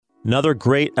Another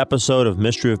great episode of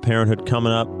Mystery of Parenthood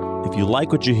coming up. If you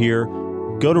like what you hear,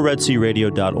 go to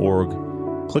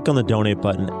redsearadio.org, click on the donate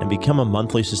button, and become a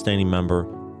monthly sustaining member.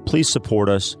 Please support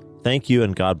us. Thank you,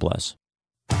 and God bless.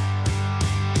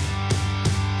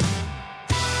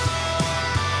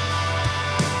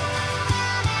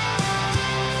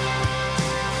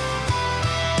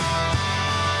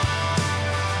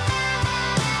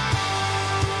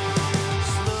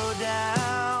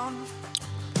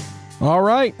 All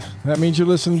right. That means you're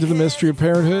listening to the Mystery of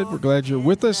Parenthood. We're glad you're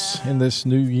with us in this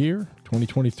new year,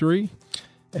 2023.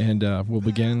 And we'll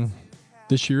begin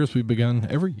this year as we've begun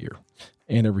every year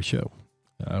and every show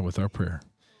with our prayer.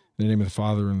 In the name of the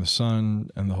Father, and the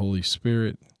Son, and the Holy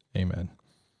Spirit. Amen.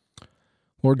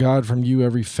 Lord God, from you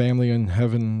every family in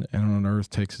heaven and on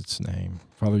earth takes its name.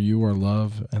 Father, you are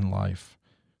love and life.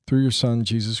 Through your Son,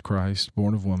 Jesus Christ,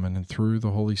 born of woman, and through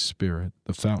the Holy Spirit,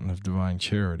 the fountain of divine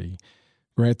charity,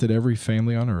 grant that every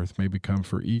family on earth may become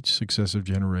for each successive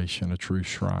generation a true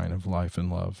shrine of life and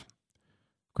love.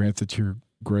 Grant that your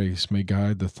grace may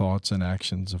guide the thoughts and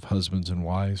actions of husbands and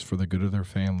wives for the good of their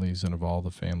families and of all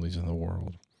the families in the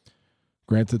world.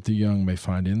 Grant that the young may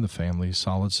find in the family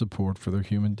solid support for their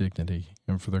human dignity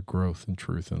and for their growth in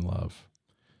truth and love.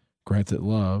 Grant that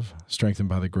love, strengthened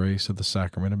by the grace of the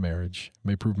sacrament of marriage,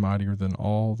 may prove mightier than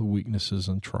all the weaknesses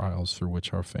and trials through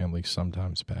which our families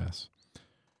sometimes pass.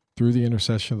 Through the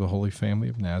intercession of the Holy Family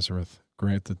of Nazareth,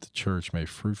 grant that the Church may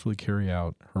fruitfully carry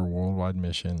out her worldwide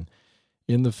mission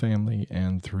in the family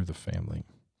and through the family.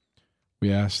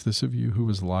 We ask this of you, who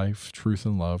is life, truth,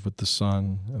 and love, with the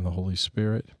Son and the Holy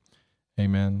Spirit.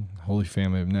 Amen. Holy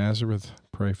Family of Nazareth,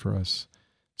 pray for us.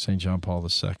 St. John Paul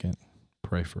II,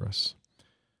 pray for us.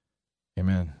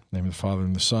 Amen. In the name of the Father,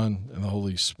 and the Son, and the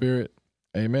Holy Spirit.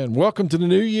 Amen. Welcome to the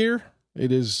new year.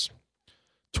 It is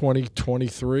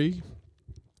 2023.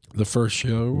 The first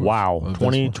show. Wow,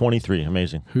 2023.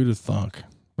 Amazing. Who'd have thunk?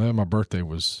 Well, my birthday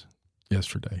was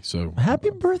yesterday. So happy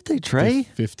birthday, Trey.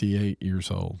 58 years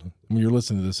old. When you're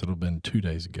listening to this, it'll have been 2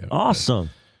 days ago. Awesome.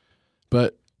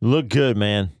 But look good,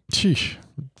 man. Sheesh,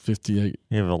 58.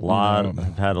 You have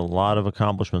had a lot of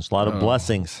accomplishments, a lot of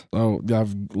blessings. Oh, I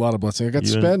have a lot of blessings. I got to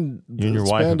spend your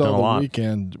wife have done a lot. The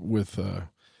weekend with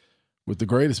the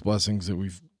greatest blessings that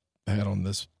we've had on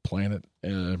this planet.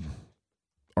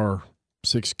 Our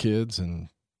 6 kids and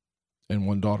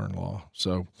 1 daughter-in-law.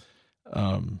 So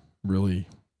really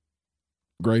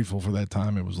grateful for that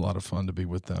time. It was a lot of fun to be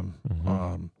with them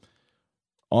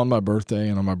on my birthday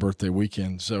and on my birthday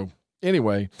weekend. So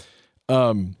anyway,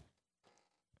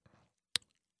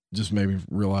 just made me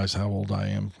realize how old I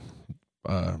am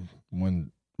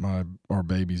when our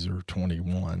babies are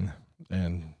 21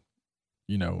 and,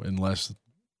 in less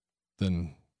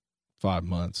than 5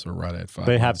 months or right at 5 months.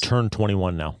 They have turned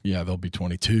 21 now. Yeah, they'll be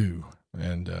 22.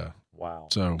 And wow.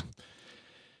 So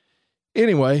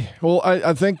anyway, well,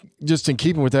 I think just in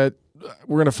keeping with that,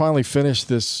 we're going to finally finish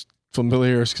this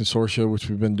Familiaris Consortia, which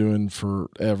we've been doing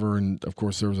forever. And of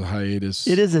course, there was a hiatus.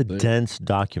 It is a dense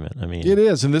document. I mean, it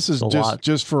is. And this is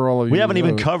just for all of you. We haven't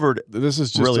even covered this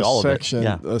is just really all section,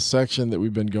 of it. Yeah. A section that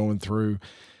we've been going through.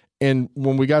 And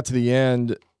when we got to the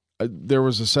end, there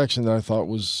was a section that I thought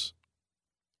was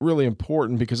really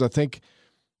important, because I think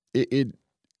it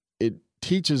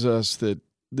teaches us that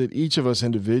each of us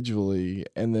individually,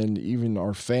 and then even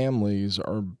our families,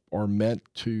 are meant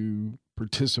to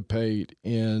participate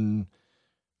in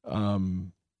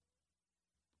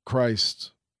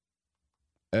Christ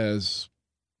as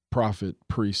prophet,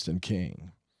 priest, and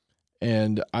king.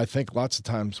 And I think lots of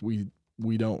times we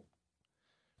don't.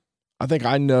 I think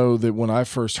I know that when I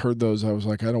first heard those, I was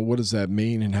like, what does that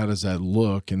mean and how does that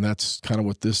look? And that's kind of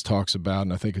what this talks about.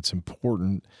 And I think it's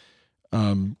important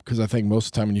because I think most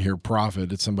of the time when you hear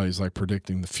prophet, it's somebody's like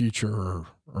predicting the future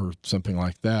or something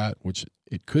like that, which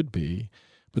it could be,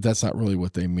 but that's not really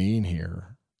what they mean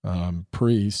here.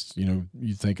 Priest, you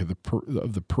think of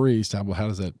the priest. How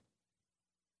does that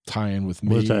tie in with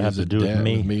me? What does that have to do with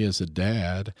me? With me as a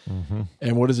dad,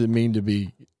 and what does it mean to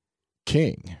be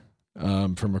king?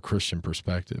 From a Christian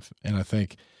perspective. And I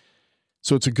think,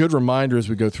 so it's a good reminder as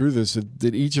we go through this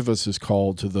that each of us is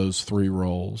called to those 3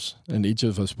 roles, and each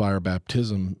of us by our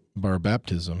baptism,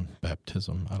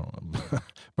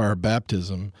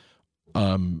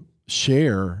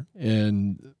 share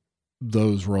in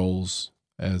those roles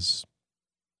as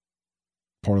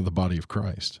part of the body of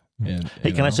Christ. And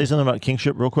hey, can I say something about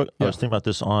kingship real quick? Yeah. I was thinking about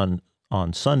this on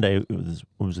Sunday. It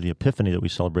was the Epiphany that we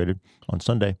celebrated on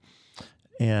Sunday.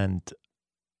 And,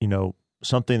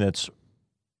 something that's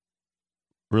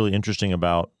really interesting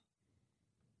about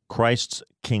Christ's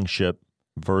kingship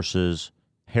versus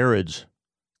Herod's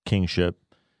kingship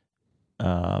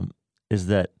is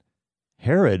that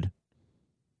Herod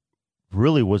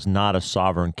really was not a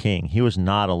sovereign king. He was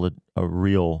not a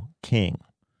real king.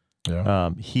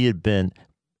 Yeah. He had been,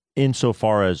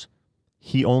 insofar as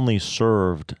he only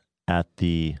served at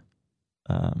the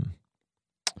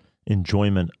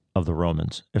enjoyment of the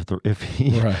Romans. If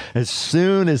he, Right. as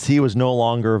soon as he was no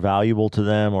longer valuable to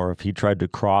them, or if he tried to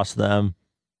cross them,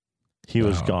 he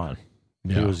was gone.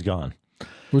 Yeah. He was gone.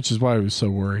 Which is why he was so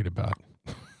worried about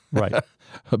Right.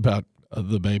 about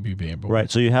the baby being born.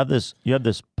 Right. So you have this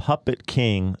puppet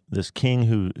king, this king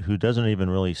who doesn't even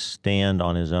really stand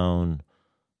on his own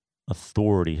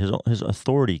authority. His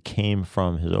authority came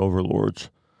from his overlords,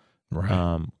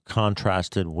 Right.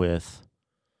 contrasted with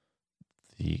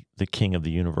the king of the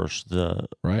universe, the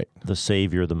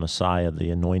Savior, the Messiah,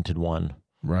 the anointed one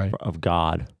right. of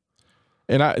God.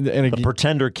 And again, The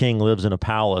pretender king lives in a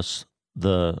palace.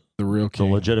 The real king,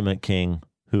 the legitimate king,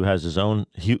 who has his own,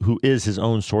 who is his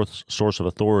own source of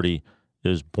authority,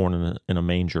 is born in a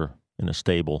manger, in a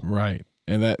stable. right?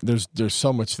 And that there's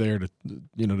so much there to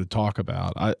talk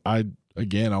about. I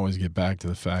again always get back to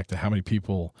the fact that how many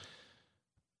people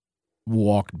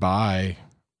walked by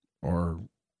or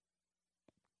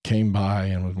came by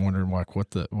and was wondering like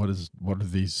what are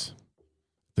these,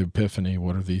 the Epiphany,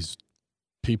 what are these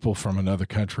people from another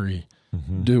country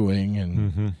doing,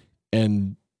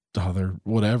 and they're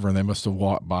whatever, and they must have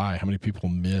walked by. How many people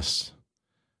miss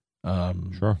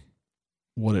Sure.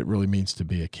 what it really means to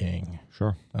be a king?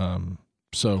 Sure.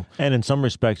 So, and in some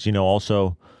respects,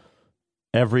 also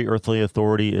every earthly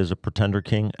authority is a pretender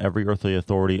king. Every earthly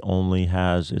authority only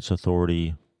has its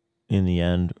authority in the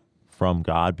end from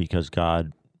God, because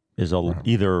God is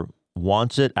either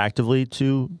wants it actively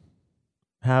to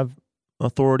have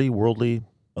authority, worldly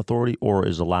authority, or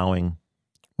is allowing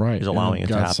it to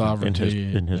God's happen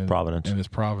in his providence. In his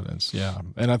providence, yeah.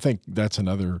 And I think that's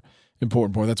another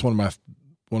important point. That's one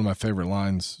of my favorite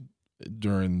lines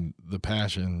during the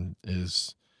Passion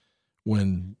is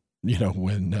when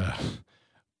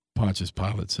Pontius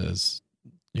Pilate says,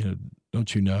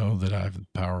 don't you know that I have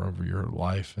power over your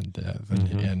life and death?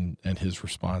 And his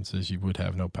response is, you would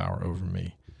have no power over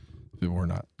me if it were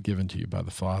not given to you by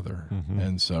the Father.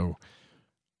 And so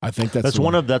I think that's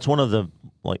one of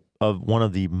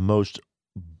the most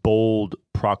bold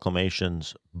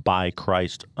proclamations by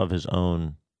Christ of his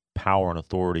own power and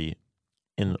authority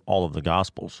in all of the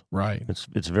Gospels. Right.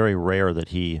 It's very rare that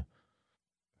he kind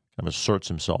of asserts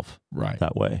himself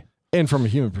that way. And from a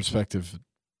human perspective,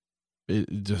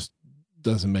 it just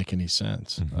doesn't make any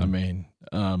sense. I mean,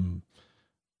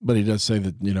 but he does say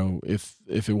that,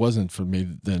 if it wasn't for me,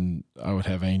 then I would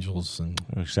have angels and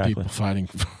people fighting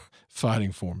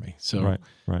for me. So,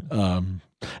 right.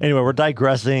 Anyway, we're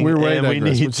digressing. We're way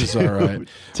digressing, which is all right.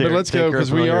 But let's go,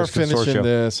 because we are finishing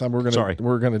this. I'm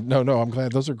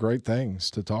glad. Those are great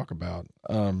things to talk about.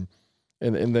 And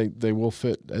they will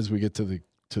fit as we get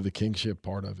to the kingship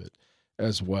part of it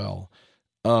as well.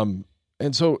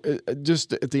 And so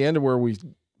just at the end of where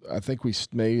I think we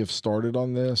may have started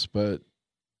on this, but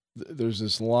there's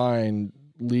this line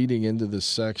leading into this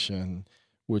section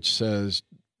which says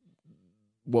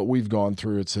what we've gone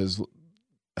through. It says,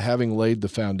 having laid the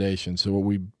foundation. So what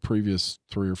we previous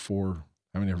 3 or 4,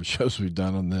 how many ever shows we've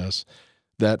done on this,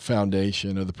 that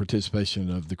foundation of the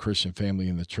participation of the Christian family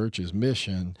in the church's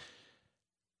mission,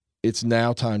 it's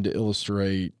now time to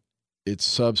illustrate its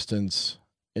substance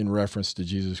in reference to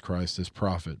Jesus Christ as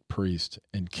prophet, priest,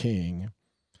 and king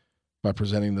by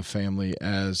presenting the family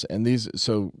as, and these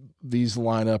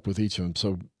line up with each of them.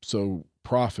 So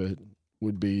prophet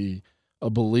would be a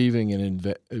believing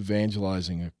and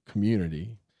evangelizing a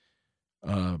community.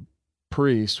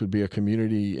 Priest would be a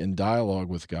community in dialogue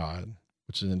with God,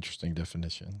 which is an interesting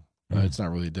definition. It's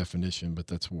not really a definition, but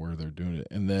that's where they're doing it.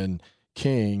 And then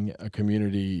king, a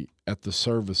community at the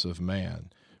service of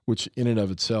man, which in and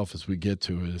of itself, as we get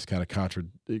to it, is kind of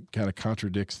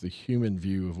contradicts the human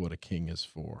view of what a king is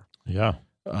for. Yeah.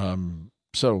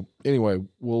 So anyway,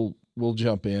 we'll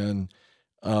jump in.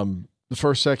 The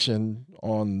first section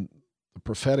on the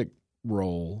prophetic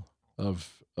role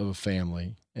of a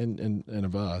family and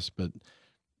of us, but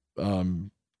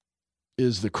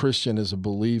is the Christian as a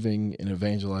believing and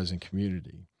evangelizing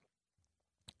community.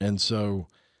 And so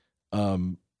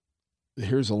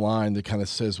here's a line that kind of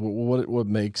says, well, what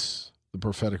makes the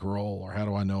prophetic role, or how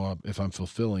do I know if I'm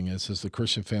fulfilling it? It says the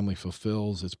Christian family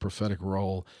fulfills its prophetic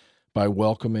role by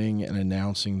welcoming and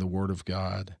announcing the word of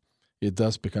God. It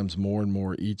thus becomes more and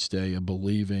more each day a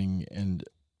believing and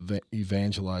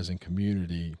evangelizing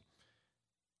community.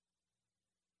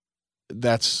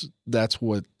 That's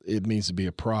what it means to be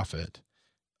a prophet,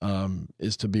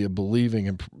 is to be a believing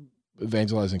and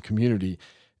evangelizing community.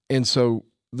 And so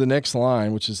the next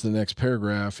line, which is the next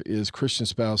paragraph, is Christian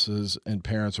spouses and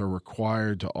parents are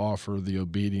required to offer the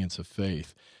obedience of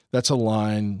faith. That's a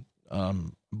line, I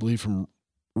believe, from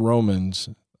Romans,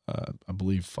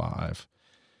 5.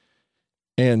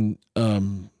 And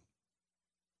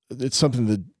it's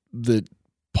something that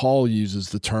Paul uses,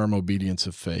 the term obedience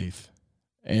of faith.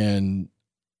 And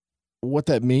what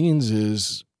that means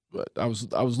is, I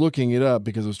was looking it up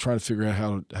because I was trying to figure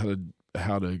out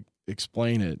how to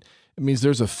explain it. It means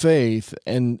there's a faith,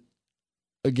 and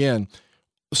again,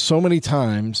 so many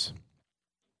times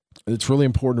it's really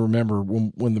important to remember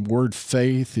when the word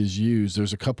faith is used,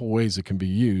 there's a couple ways it can be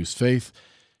used. Faith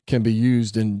can be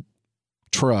used in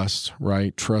trust,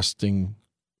 right? Trusting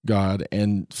God,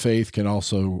 and faith can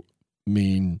also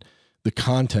mean the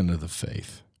content of the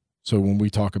faith. So when we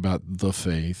talk about the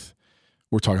faith,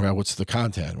 we're talking about what's the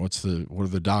content, what are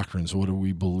the doctrines, what do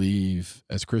we believe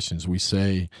as Christians? We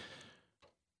say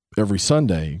every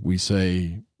Sunday, we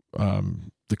say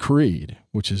the creed,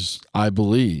 which is I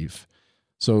believe.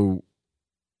 So,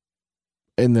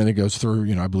 and then it goes through,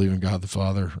 I believe in God the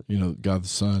Father, God the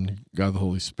Son, God the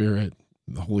Holy Spirit,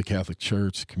 the Holy Catholic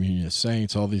Church, communion of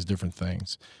saints, all these different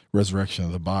things, resurrection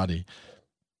of the body.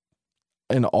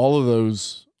 And all of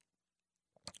those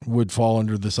would fall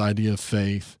under this idea of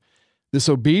faith. This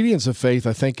obedience of faith,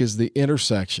 I think, is the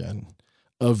intersection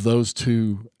of those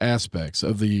two aspects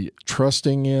of the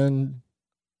trusting in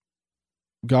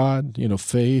God,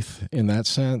 faith in that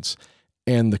sense,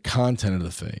 and the content of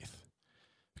the faith.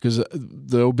 Because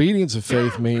the obedience of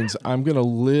faith means I'm going to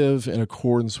live in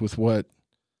accordance with what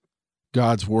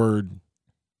God's word,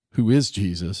 who is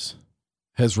Jesus,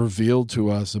 has revealed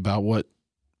to us about what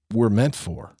we're meant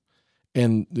for.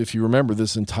 And if you remember,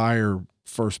 this entire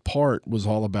first part was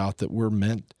all about that we're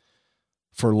meant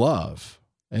for love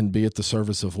and be at the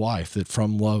service of life, that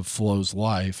from love flows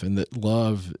life, and that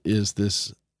love is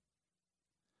this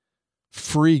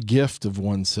free gift of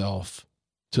oneself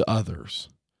to others.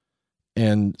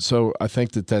 And so I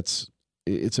think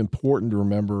it's important to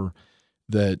remember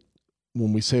that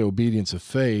when we say obedience of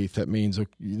faith, that means,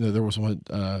 there was one,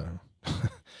 I'm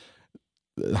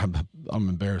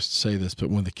embarrassed to say this, but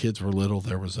when the kids were little,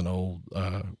 there was an old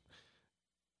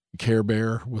Care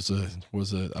Bear was a I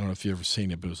don't know if you've ever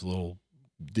seen it, but it was a little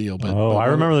deal. But I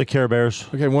remember the Care Bears.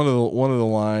 Okay, one of the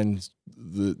lines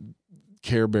the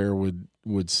Care Bear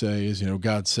would say is,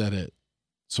 God said it,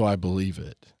 so I believe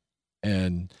it.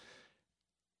 And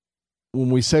when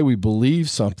we say we believe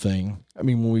something,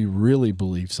 when we really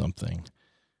believe something,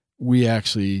 we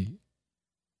actually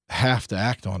have to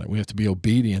act on it. We have to be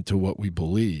obedient to what we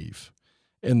believe.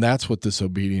 And that's what this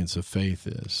obedience of faith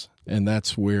is. And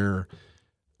that's where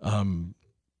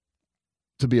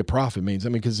to be a prophet means.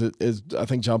 Because I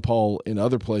think John Paul in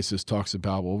other places talks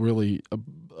about, well, really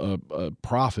a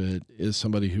prophet is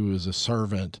somebody who is a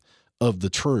servant of the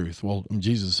truth. Well,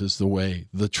 Jesus is the way,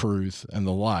 the truth, and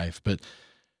the life, but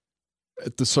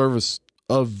at the service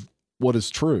of what is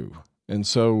true. And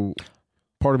so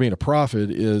part of being a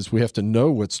prophet is we have to know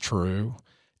what's true,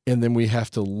 and then we have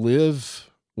to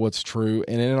live what's true.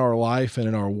 And in our life and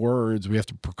in our words, we have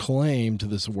to proclaim to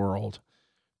this world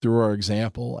through our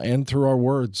example and through our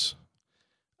words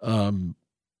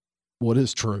what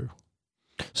is true.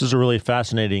 This is a really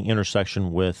fascinating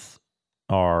intersection with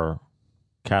our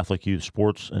Catholic Youth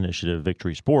Sports Initiative,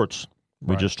 Victory Sports.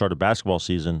 We just started basketball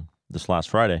season this last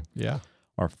Friday. Yeah.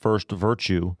 Our first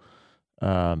virtue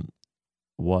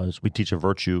was, we teach a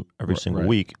virtue every single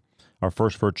week. Our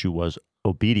first virtue was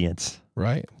obedience.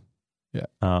 Right. Yeah.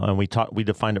 And we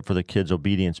defined it for the kids,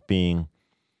 obedience being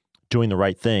doing the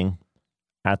right thing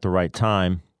at the right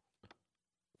time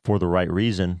for the right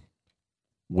reason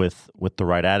with the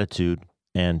right attitude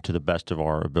and to the best of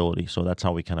our ability. So that's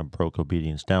how we kind of broke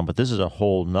obedience down. But this is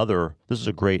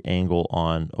a great angle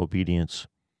on obedience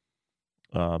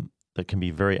that can be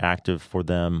very active for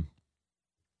them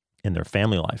in their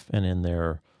family life and in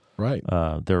their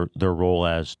role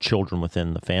as children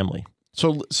within the family.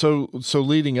 So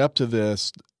leading up to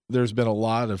this, there's been a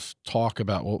lot of talk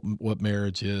about what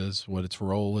marriage is, what its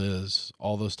role is,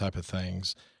 all those type of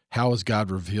things. How has God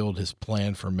revealed his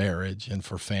plan for marriage and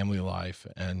for family life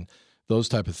and those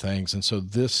type of things? And so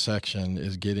this section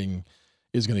is going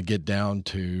to get down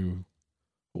to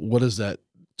what does that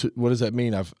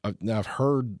mean? I've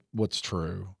heard what's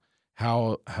true.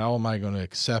 How am I going to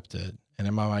accept it? And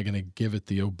am I going to give it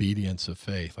the obedience of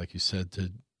faith, like you said,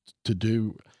 to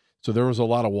do? So there was a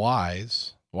lot of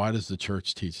whys. Why does the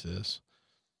church teach this?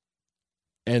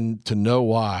 And to know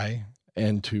why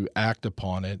and to act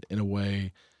upon it in a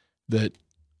way that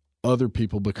other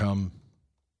people become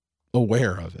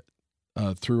aware of it.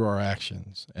 through our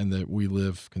actions, and that we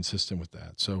live consistent with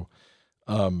that. So,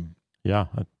 Yeah.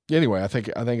 anyway, I think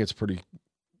it's pretty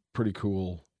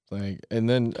cool thing. And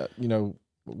then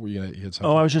we had something.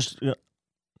 Oh, I was just.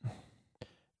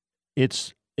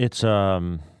 It's.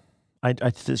 I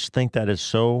just think that is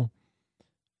so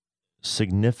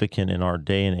significant in our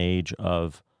day and age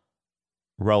of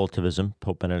relativism.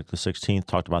 Pope Benedict XVI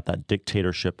talked about that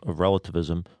dictatorship of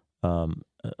relativism, a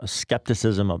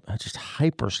skepticism, just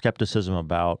hyper skepticism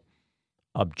about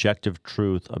objective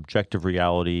truth, objective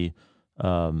reality,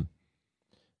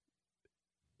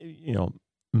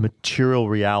 material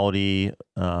reality,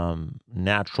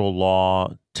 natural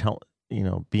law,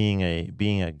 being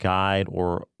a guide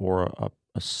or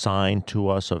a sign to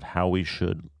us of how we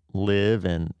should live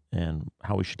and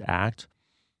how we should act.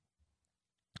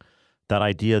 That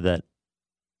idea that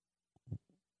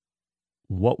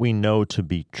what we know to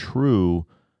be true,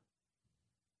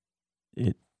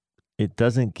 it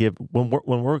doesn't give when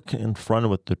we're confronted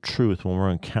with the truth,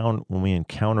 when we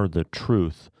encounter the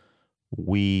truth,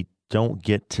 we don't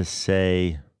get to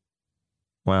say,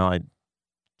 well, I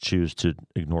choose to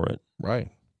ignore it. Right.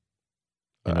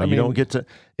 You don't get to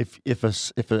if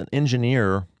an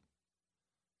engineer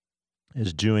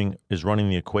is running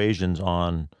the equations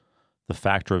on the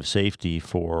factor of safety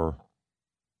for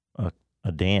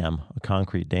a dam, a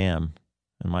concrete dam,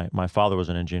 and my father was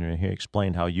an engineer. He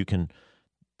explained how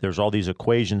there's all these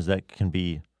equations that can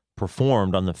be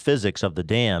performed on the physics of the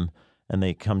dam, and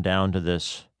they come down to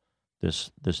this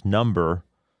number,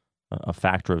 a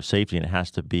factor of safety, and it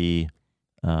has to be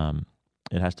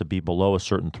below a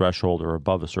certain threshold or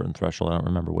above a certain threshold. I don't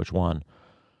remember which one.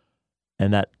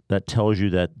 And that tells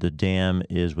you that the dam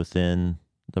is within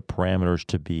the parameters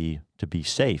to be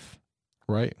safe.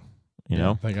 Right. You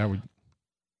know? I think I would.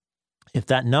 If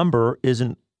that number is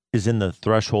in the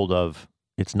threshold of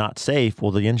it's not safe,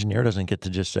 well, the engineer doesn't get to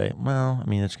just say, well, I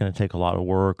mean, it's going to take a lot of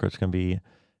work, or it's going to be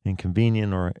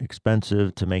inconvenient or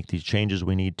expensive to make these changes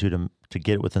we need to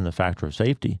get it within the factor of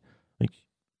safety.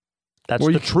 That's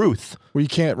the truth. Well, you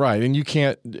can't, right, and you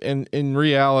can't. And in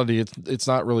reality, it's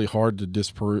not really hard to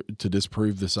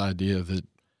disprove this idea that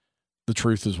the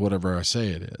truth is whatever I say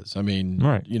it is. I mean,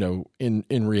 right.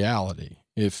 In reality,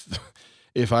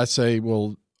 if I say,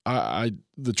 well,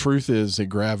 the truth is that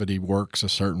gravity works a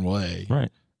certain way,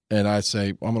 right, and I say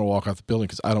I'm going to walk out the building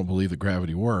because I don't believe that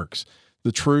gravity works,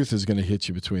 the truth is going to hit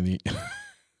you between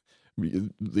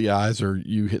the eyes, or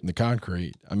you hitting the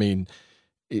concrete. I mean,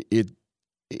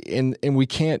 and we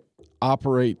can't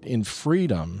operate in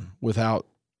freedom without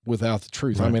the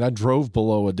truth. Right. I mean, I drove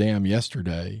below a dam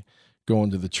yesterday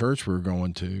going to the church we were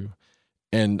going to,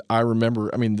 and I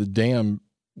remember, I mean, the dam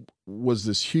was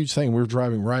this huge thing. We were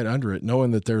driving right under it,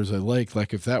 knowing that there's a lake.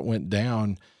 Like if that went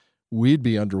down, we'd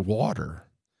be underwater.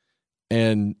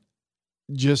 And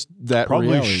just that probably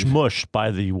reality, smushed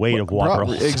by the weight of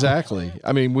water. Exactly.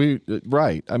 I mean,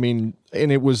 right. I mean,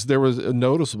 and there was a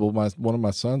noticeable, one of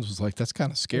my sons was like, that's kind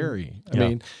of scary. I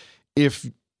mean, if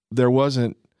there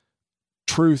wasn't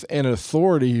truth and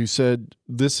authority who said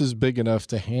this is big enough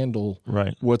to handle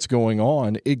what's going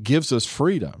on, it gives us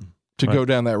freedom to go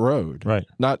down that road,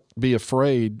 not be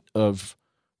afraid of,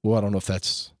 well, I don't know if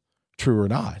that's true or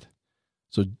not.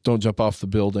 So don't jump off the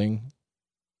building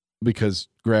because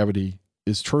gravity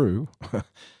is true.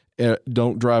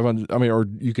 Don't drive under, or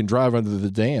you can drive under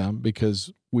the dam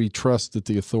because we trust that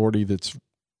the authority that's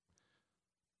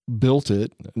built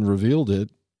it and revealed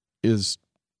it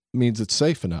means it's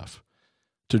safe enough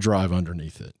to drive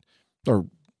underneath it or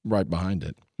right behind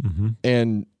it. Mm-hmm.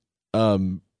 And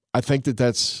I think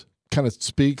that's kind of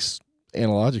speaks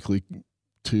analogically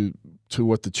to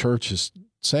what the church is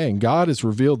saying. God has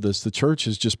revealed this. The church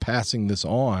is just passing this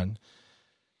on.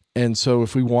 And so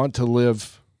if we want to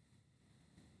live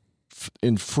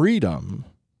in freedom,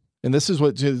 and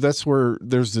that's where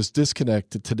there's this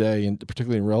disconnect today, and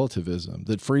particularly in relativism,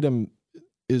 that freedom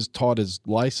is taught as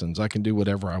license. I can do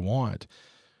whatever I want.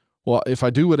 Well, if I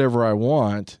do whatever I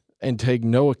want and take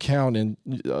no account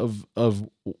of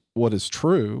what is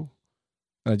true,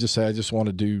 and I just say I just want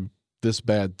to do this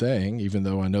bad thing, even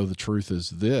though I know the truth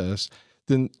is this,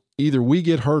 then either we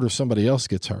get hurt or somebody else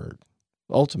gets hurt,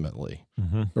 ultimately.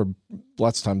 Mm-hmm. Or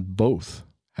lots of times both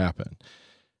happen.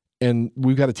 And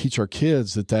we've got to teach our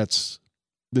kids that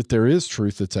there is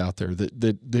truth that's out there,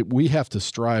 that we have to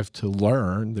strive to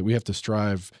learn, that we have to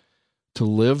strive to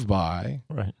live by.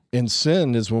 Right. And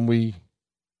sin is when we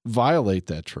violate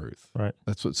that truth. Right.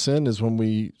 That's what sin is, when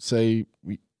we say,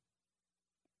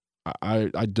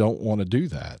 I don't want to do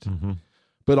that. Mm-hmm.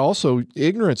 But also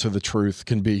ignorance of the truth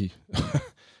can be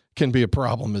a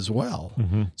problem as well.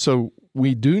 Mm-hmm. So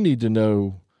we do need to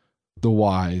know the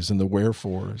whys and the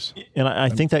wherefores. And I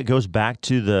think that goes back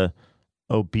to the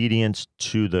obedience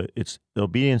to the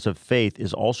obedience of faith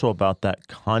is also about that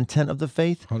content of the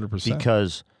faith. 100%.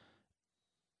 Because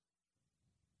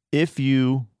if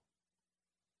you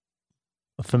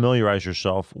familiarize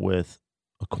yourself with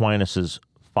Aquinas's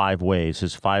 5 ways,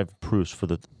 his 5 proofs for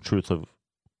the truth of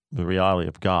the reality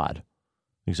of God,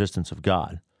 existence of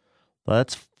God,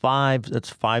 that's 5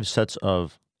 sets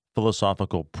of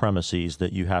philosophical premises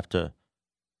that you have to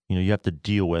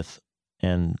deal with,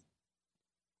 and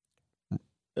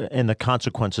the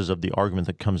consequences of the argument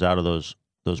that comes out of those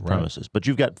premises. But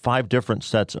you've got 5 different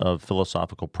sets of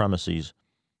philosophical premises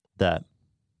that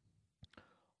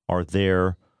are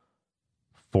there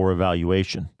for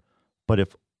evaluation. But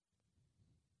if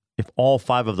all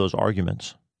 5 of those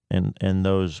arguments and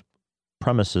those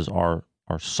premises are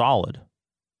solid,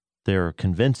 they're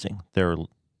convincing, they're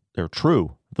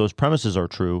true, those premises are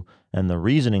true, and the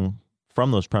reasoning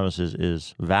from those premises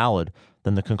is valid,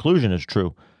 then the conclusion is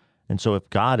true. And so if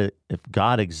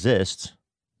God exists,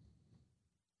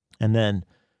 and then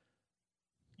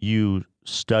you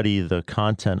study the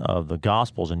content of the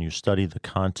Gospels, and you study the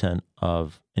content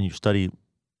of, and you study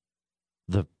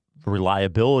the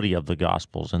reliability of the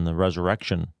Gospels and the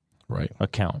resurrection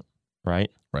account, right?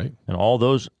 And all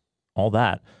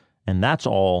that, and that's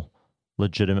all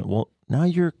legitimate. Well, now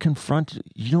you're confronted.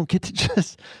 You don't get to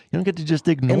just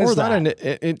ignore and it's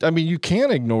that. I mean, you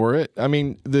can ignore it. I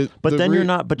mean, you're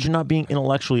not being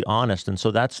intellectually honest, and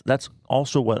so that's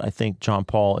also what I think John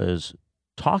Paul is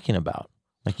talking about.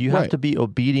 Like, you have to be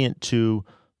obedient to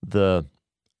the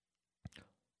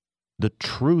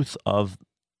truth of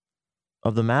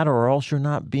the matter, or else you're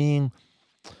not being.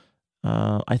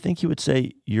 I think he would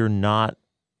say you're not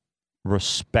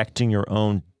respecting your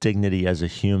own dignity as a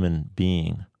human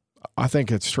being. I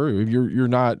think it's true. You're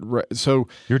not so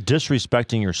you're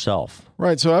disrespecting yourself.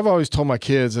 Right. So I've always told my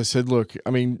kids, I said, look,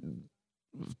 I mean,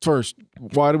 first,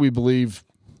 why do we believe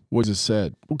what Jesus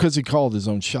said? Because he called his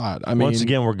own shot. I mean, once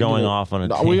again, we're going off on a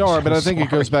tangent. We are, but I think it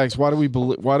goes back to why do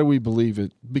we believe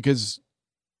it? Because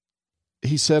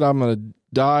he said, I'm going to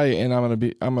die and I'm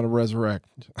going to resurrect.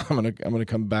 I'm going to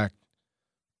come back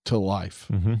to life.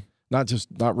 Mm-hmm.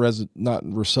 Not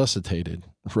resuscitated,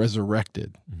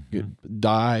 resurrected,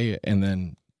 die and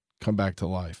then come back to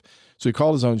life. So he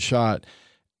called his own shot,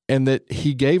 and that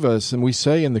he gave us, and we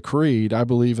say in the creed, I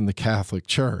believe in the Catholic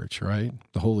Church, right?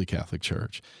 The Holy Catholic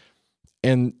Church.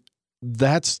 And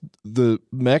that's the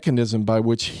mechanism by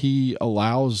which he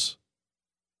allows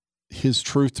his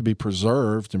truth to be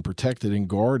preserved and protected and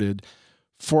guarded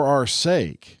for our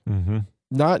sake. Mm-hmm.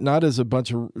 Not as a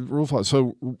bunch of rule followers.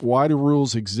 So why do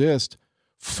rules exist?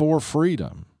 For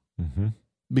freedom, mm-hmm.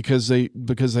 because they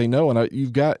know, and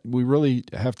we really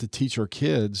have to teach our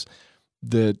kids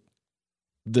that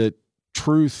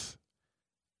truth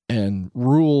and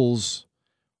rules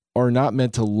are not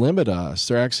meant to limit us.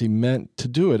 They're actually meant to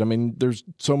do it. I mean, there's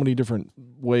so many different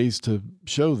ways to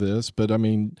show this, but I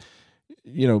mean,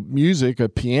 music, a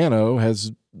piano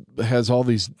has all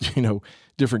these,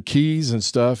 different keys and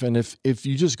stuff. And if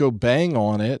you just go bang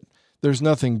on it, there's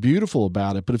nothing beautiful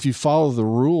about it. But if you follow the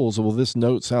rules, well, this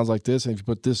note sounds like this, and if you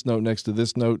put this note next to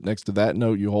this note, next to that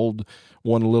note, you hold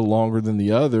one a little longer than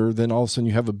the other, then all of a sudden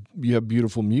you have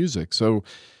beautiful music. So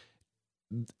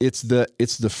it's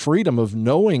the freedom of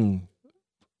knowing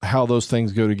how those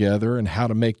things go together and how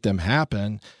to make them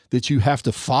happen that you have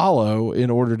to follow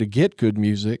in order to get good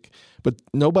music. But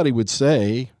nobody would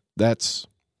say that's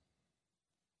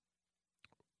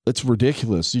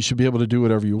ridiculous. You should be able to do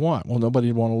whatever you want. Well, nobody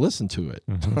would want to listen to it.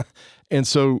 Mm-hmm. And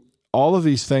so all of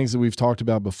these things that we've talked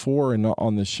about before and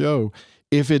on this show,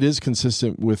 if it is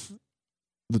consistent with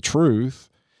the truth,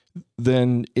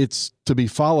 then it's to be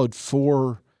followed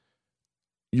for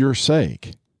your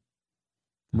sake,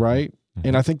 right? Mm-hmm.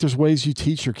 And I think there's ways you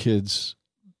teach your kids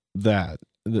that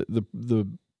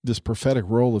this prophetic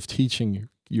role of teaching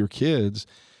your kids.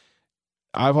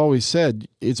 I've always said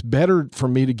it's better for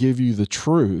me to give you the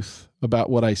truth about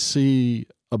what I see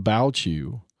about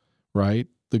you, right?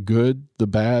 The good, the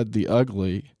bad, the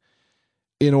ugly,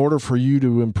 in order for you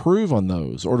to improve on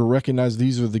those or to recognize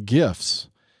these are the gifts.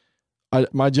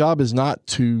 My job is not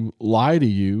to lie to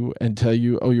you and tell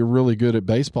you, oh, you're really good at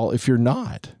baseball if you're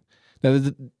not. Now,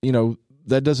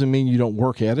 that doesn't mean you don't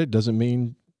work at it. Doesn't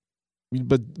mean,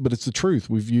 but it's the truth.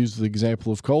 We've used the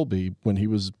example of Colby when he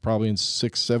was probably in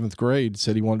 6th, 7th grade,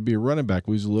 said he wanted to be a running back.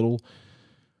 He was a little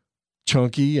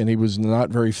chunky and he was not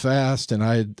very fast. And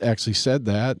I had actually said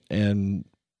that. And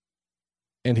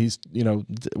he's,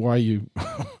 why are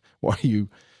you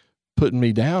putting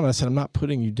me down. I said, I'm not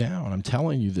putting you down. I'm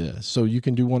telling you this. So you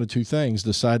can do one of two things: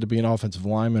 decide to be an offensive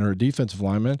lineman or a defensive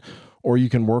lineman, or you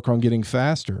can work on getting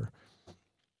faster,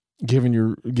 given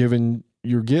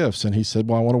your gifts. And he said,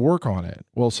 well, I want to work on it.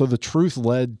 Well, so the truth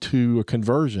led to a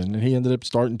conversion, and he ended up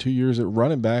starting 2 years at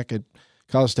running back at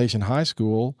College Station High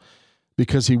School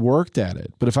because he worked at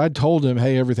it. But if I'd told him,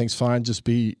 hey, everything's fine,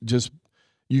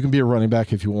 you can be a running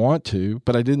back if you want to,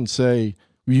 but I didn't say,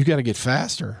 well, you got to get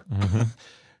faster,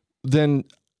 then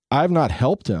I've not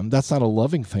helped him. That's not a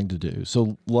loving thing to do.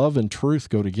 So love and truth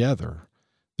go together.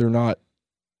 They're not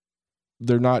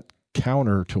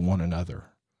counter to one another.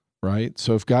 Right?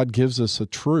 So if God gives us a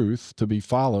truth to be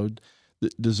followed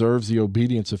that deserves the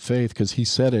obedience of faith because he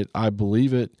said it, I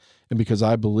believe it, and because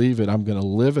I believe it, I'm going to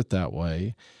live it that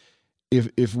way.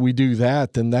 If we do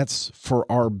that, then that's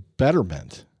for our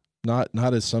betterment, not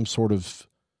as some sort of,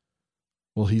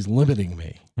 well, he's limiting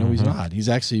me. No, he's not. He's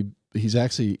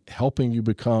actually helping you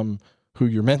become who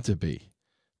you're meant to be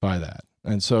by that.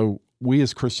 And so we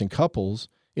as Christian couples,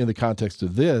 in the context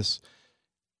of this,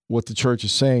 what the church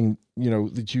is saying,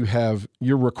 that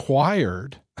you're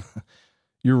required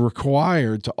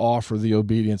to offer the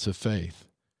obedience of faith.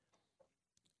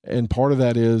 And part of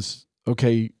that is,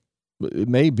 okay, it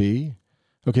may be,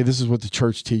 okay, this is what the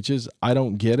church teaches. I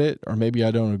don't get it, or maybe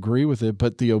I don't agree with it,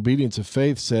 but the obedience of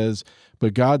faith says,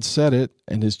 but God said it,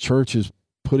 and his church is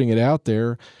putting it out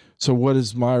there. So what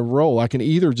is my role? I can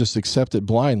either just accept it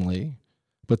blindly,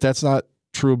 but that's not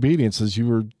true obedience, as you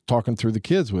were talking through the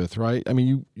kids with, right? I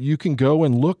mean, you can go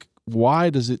and look, why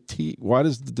does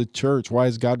the church, why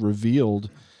has God revealed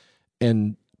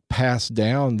and passed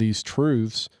down these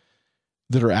truths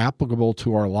that are applicable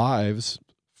to our lives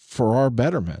for our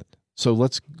betterment? So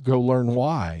let's go learn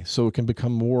why, so it can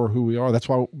become more who we are. That's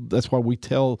why we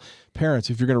tell parents,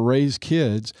 if you're going to raise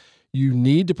kids, you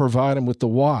need to provide them with the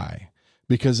why,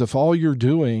 because if all you're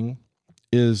doing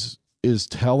is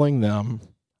telling them,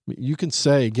 you can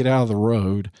say, get out of the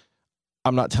road.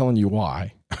 I'm not telling you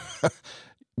why,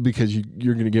 because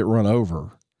you're going to get run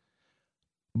over.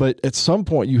 But at some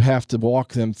point, you have to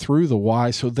walk them through the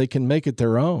why so they can make it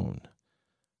their own.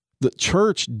 The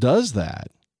church does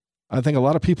that. I think a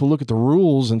lot of people look at the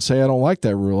rules and say, I don't like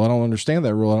that rule. I don't understand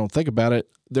that rule. I don't think about it.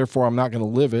 Therefore, I'm not going to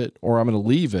live it, or I'm going to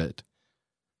leave it.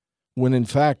 When in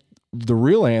fact, the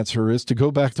real answer is to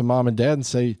go back to mom and dad and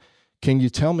say, can you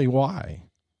tell me why?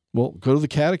 Well, go to the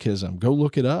catechism, go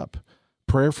look it up,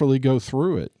 prayerfully go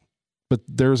through it. But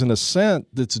there's an assent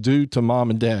that's due to mom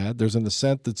and dad. There's an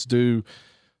assent that's due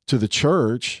to the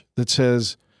church that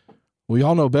says, well,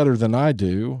 y'all know better than I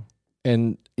do.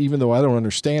 And even though I don't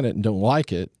understand it and don't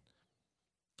like it,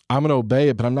 I'm going to obey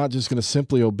it, but I'm not just going to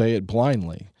simply obey it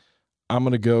blindly. I'm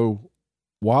going to go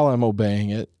while I'm obeying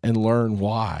it and learn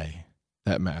why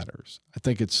that matters. I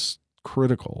think it's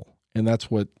critical, and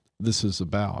that's what this is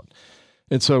about.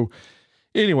 And so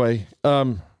anyway,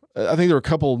 I think there are a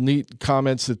couple neat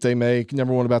comments that they make.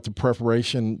 Number one, about the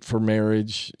preparation for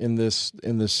marriage in this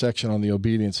section on the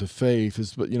obedience of faith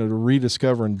is, to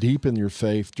rediscover and deepen your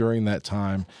faith during that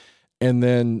time. And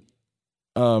then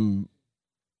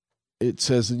it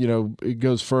says, it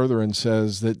goes further and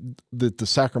says that the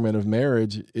sacrament of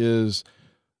marriage is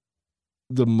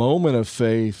the moment of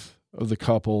faith of the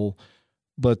couple,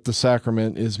 but the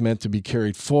sacrament is meant to be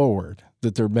carried forward,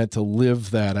 that they're meant to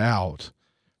live that out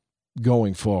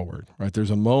going forward, right?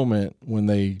 There's a moment when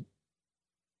they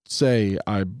say,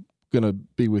 I'm going to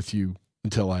be with you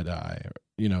until I die,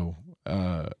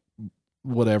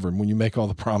 whatever. And when you make all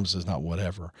the promises, not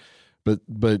whatever, but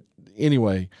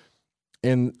anyway.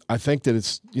 And I think that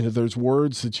it's, there's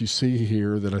words that you see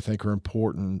here that I think are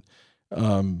important.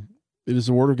 It is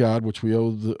the word of God, which we owe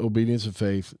the obedience of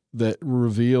faith, that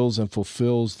reveals and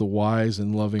fulfills the wise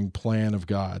and loving plan of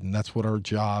God. And that's what our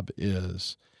job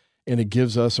is. And it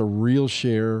gives us a real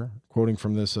share, quoting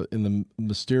from this, in the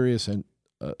mysterious and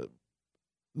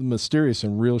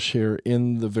real share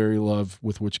in the very love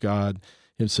with which God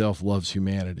himself loves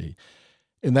humanity.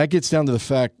 And that gets down to the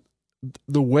fact,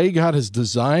 the way God has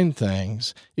designed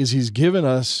things is he's given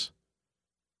us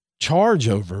charge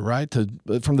over, right?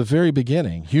 From the very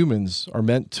beginning, humans are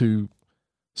meant to,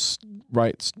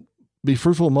 be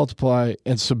fruitful and multiply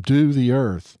and subdue the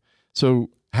earth.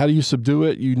 So how do you subdue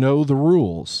it? You know the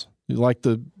rules, like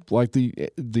the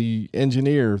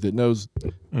engineer that knows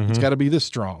it's got to be this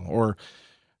strong, or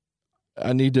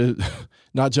I need to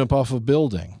not jump off a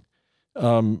building.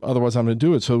 Otherwise I'm going to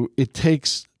do it. So it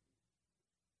takes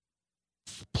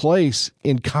place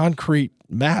in concrete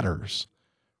matters,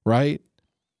 right?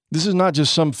 This is not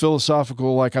just some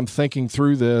philosophical, like I'm thinking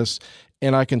through this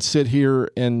and I can sit here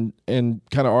and kind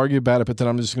of argue about it, but then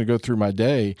I'm just going to go through my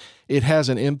day. It has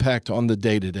an impact on the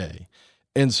day-to-day.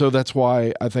 And so that's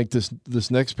why I think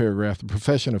this next paragraph, the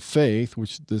profession of faith,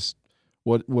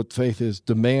 what faith is,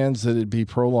 demands that it be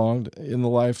prolonged in the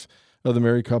life of the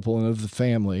married couple and of the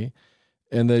family,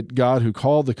 and that God, who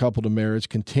called the couple to marriage,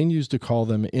 continues to call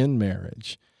them in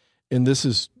marriage. And this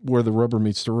is where the rubber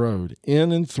meets the road.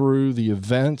 In and through the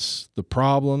events, the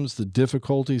problems, the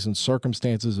difficulties and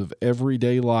circumstances of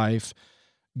everyday life,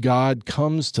 God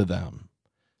comes to them.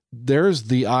 There's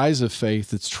the eyes of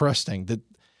faith that's trusting,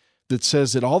 that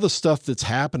says that all the stuff that's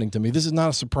happening to me, this is not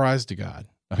a surprise to God.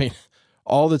 I mean,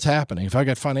 all that's happening, if I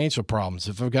got financial problems,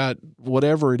 if I've got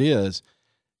whatever it is,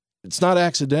 it's not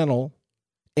accidental,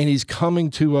 and he's coming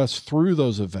to us through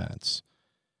those events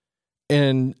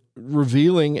and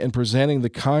revealing and presenting the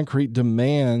concrete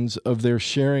demands of their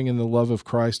sharing in the love of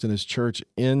Christ and his church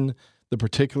in the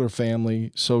particular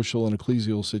family, social, and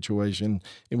ecclesial situation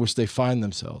in which they find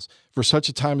themselves. For such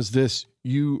a time as this,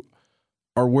 you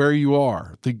are where you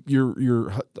are.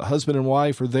 Your husband and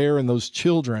wife are there, and those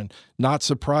children, not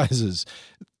surprises.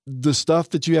 The stuff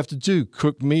that you have to do,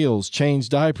 cook meals, change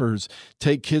diapers,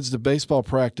 take kids to baseball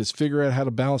practice, figure out how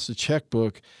to balance the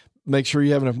checkbook, make sure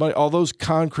you have enough money. All those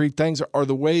concrete things are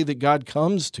the way that God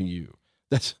comes to you.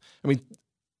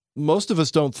 Most of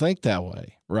us don't think that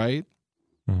way, right?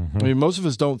 Mm-hmm. Most of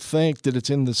us don't think that it's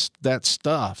in that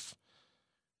stuff,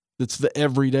 that's the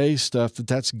everyday stuff,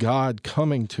 that's God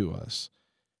coming to us.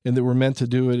 And that we're meant to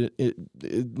do it.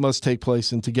 It must take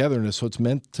place in togetherness. So it's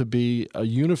meant to be a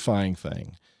unifying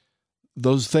thing.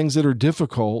 Those things that are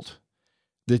difficult,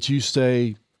 that you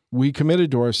say, we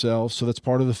committed to ourselves, so that's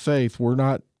part of the faith. We're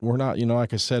not,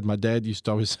 like I said, my dad used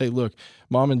to always say, look,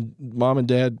 mom and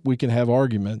dad, we can have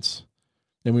arguments,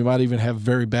 and we might even have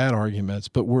very bad arguments,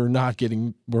 but we're not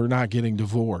getting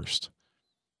divorced.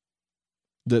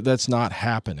 That's not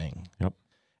happening. Yep.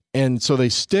 And so they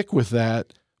stick with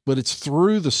that. But it's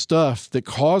through the stuff that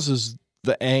causes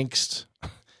the angst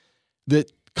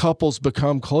that couples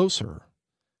become closer.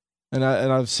 And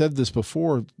I've said this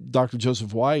before, Dr.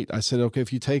 Joseph White, I said, okay,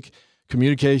 if you take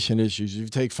communication issues, if you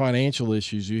take financial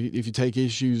issues, if you take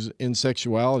issues in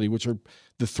sexuality, which are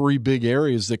the three big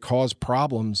areas that cause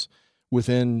problems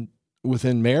within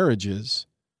marriages,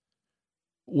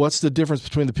 what's the difference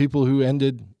between the people who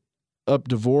ended up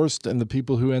divorced and the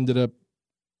people who ended up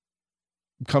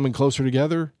coming closer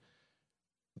together?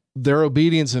 Their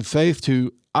obedience and faith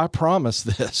to, I promise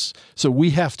this. So we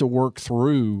have to work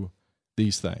through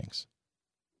these things.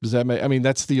 Does that make,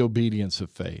 that's the obedience of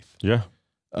faith. Yeah.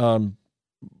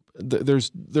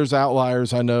 There's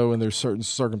outliers, I know, and there's certain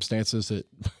circumstances that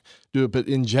do it, but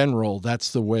in general,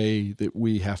 that's the way that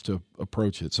we have to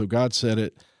approach it. So God said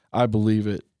it, I believe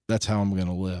it, that's how I'm going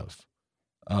to live.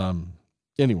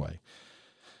 Anyway,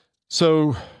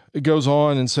 so it goes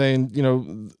on and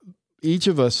saying, each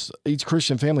of us, each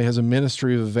Christian family has a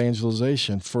ministry of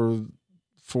evangelization. For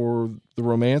the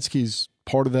Romanskys,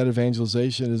 part of that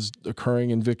evangelization is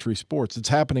occurring in Victory Sports. It's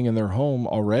happening in their home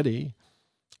already,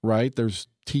 right? There's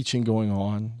teaching going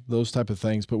on, those type of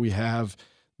things, but we have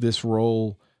this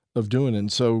role of doing it.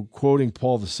 And so quoting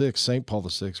Paul VI, St. Paul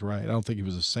VI, right? I don't think he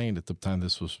was a saint at the time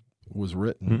this was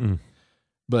written. Mm-mm.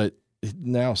 But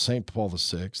now St. Paul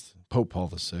VI, Pope Paul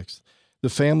VI, the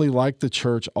family, like the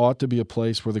church, ought to be a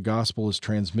place where the gospel is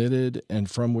transmitted and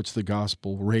from which the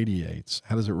gospel radiates.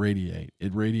 How does it radiate?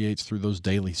 It radiates through those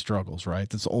daily struggles, right?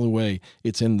 That's the only way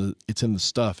it's in the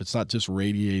stuff. It's not just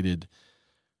radiated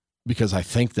because I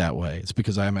think that way. It's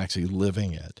because I'm actually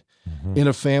living it. Mm-hmm. In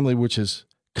a family which is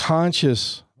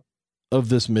conscious of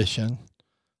this mission.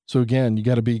 So again, you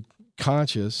got to be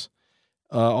conscious.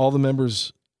 All the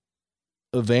members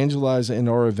evangelize and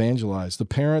are evangelized. The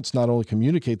parents not only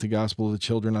communicate the gospel to the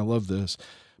children, I love this,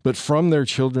 but from their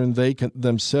children, they can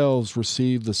themselves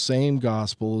receive the same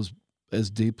gospel as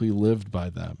deeply lived by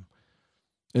them.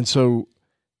 And so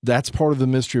that's part of the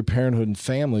mystery of parenthood and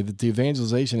family, that the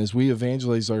evangelization, as we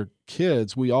evangelize our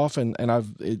kids, we often, and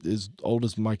as old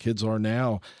as my kids are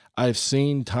now, I've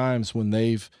seen times when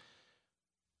they've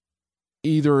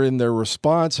either in their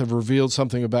response have revealed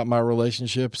something about my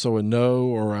relationship, so a no,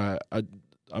 or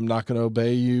I'm not going to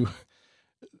obey you,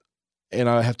 and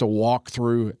I have to walk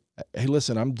through, hey,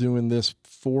 listen, I'm doing this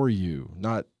for you,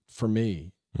 not for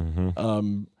me.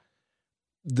 Mm-hmm.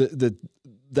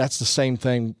 That's the same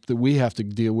thing that we have to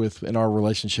deal with in our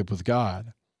relationship with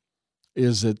God,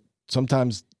 is that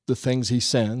sometimes the things he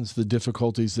sends, the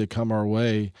difficulties that come our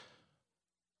way,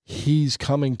 he's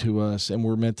coming to us, and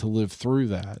we're meant to live through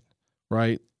that.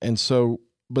 Right. And so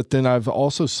but then I've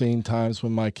also seen times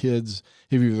when my kids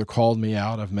have either called me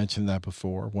out. I've mentioned that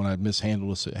before, when I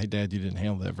mishandled it. Say, hey, Dad, you didn't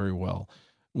handle that very well,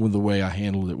 with the way I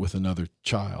handled it with another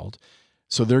child.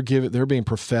 So they're being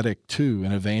prophetic too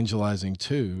and evangelizing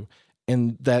too,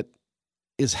 and that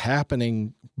is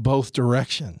happening both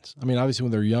directions. I mean, obviously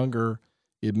when they're younger,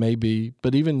 it may be,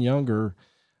 but even younger,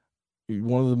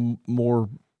 one of the more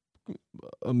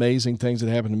amazing things that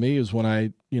happened to me is when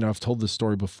I've told this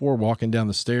story before, walking down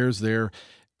the stairs there,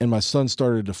 and my son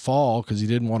started to fall because he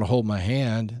didn't want to hold my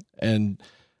hand, and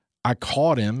I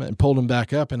caught him and pulled him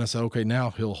back up, and I said, okay, now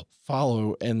he'll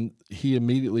follow, and he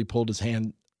immediately pulled his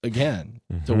hand again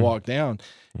to walk down.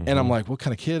 And I'm like, what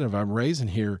kind of kid have I raising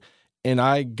here? And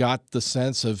I got the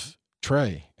sense of,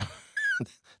 Trey,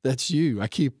 that's you. I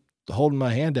keep holding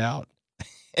my hand out,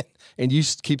 and you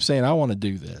keep saying, I want to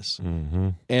do this.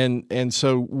 And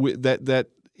so that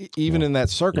even in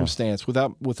that circumstance,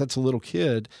 with that's a little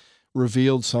kid,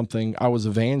 revealed something. I was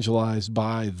evangelized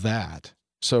by that.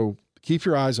 So keep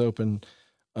your eyes open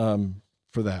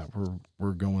for that.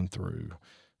 We're going through.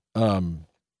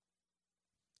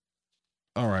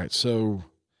 All right, so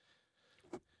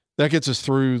that gets us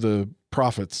through the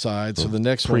prophet side. So the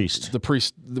next priest. one, the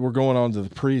priest, we're going on to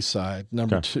the priest side.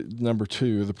 Number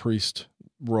two, the priest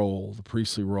role, the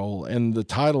priestly role. And the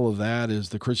title of that is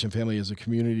The Christian Family as a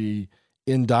Community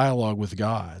in Dialogue with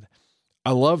God.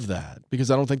 I love that,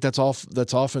 because I don't think that's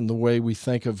often the way we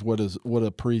think of what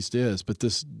a priest is. But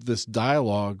this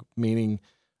dialogue, meaning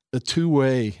a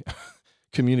two-way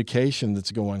communication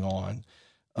that's going on.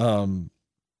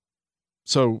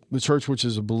 So the church, which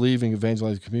is a believing,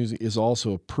 evangelizing community, is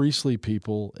also a priestly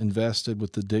people invested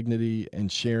with the dignity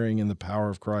and sharing in the power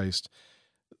of Christ,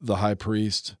 the high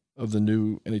priest of the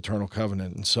new and eternal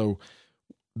covenant. And so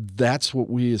that's what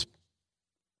we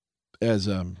as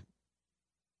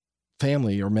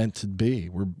family are meant to be.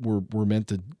 We're meant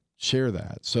to share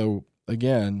that. So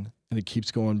again, and it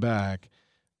keeps going back,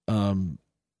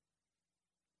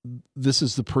 this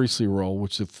is the priestly role,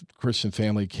 which the Christian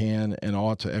family can and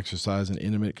ought to exercise in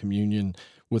intimate communion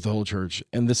with the whole church.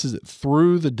 And this is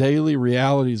through the daily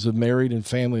realities of married and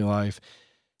family life.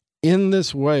 In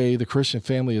this way, the Christian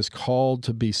family is called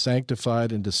to be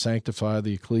sanctified and to sanctify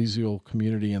the ecclesial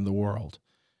community in the world.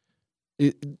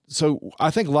 So I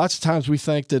think lots of times we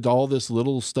think that all this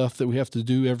little stuff that we have to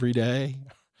do every day,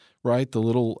 right? The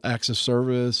little acts of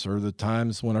service, or the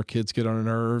times when our kids get on our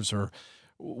nerves, or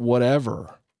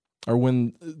whatever, or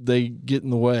when they get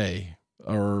in the way,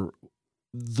 or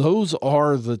those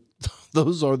are the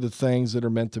things that are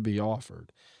meant to be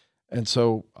offered. And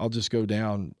so I'll just go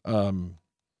down.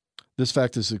 This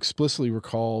fact is explicitly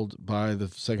recalled by the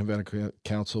Second Vatican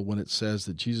Council when it says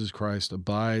that Jesus Christ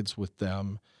abides with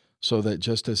them, so that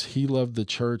just as he loved the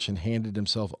church and handed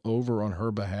himself over on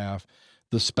her behalf,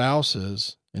 the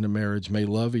spouses in a marriage may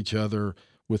love each other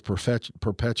with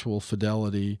perpetual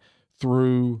fidelity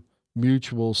through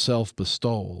mutual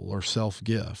self-bestowal or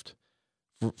self-gift.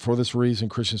 For this reason,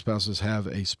 Christian spouses have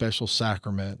a special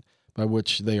sacrament by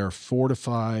which they are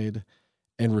fortified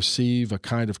and receive a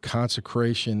kind of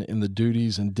consecration in the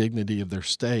duties and dignity of their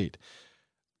state.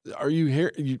 Are you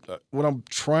here? What I'm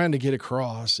trying to get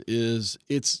across is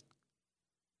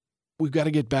we've got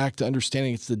to get back to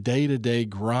understanding it's the day-to-day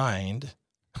grind,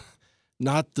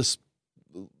 not the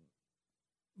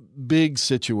big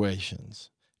situations.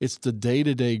 It's the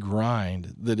day-to-day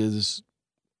grind that is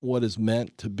what is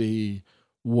meant to be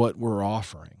what we're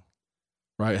offering,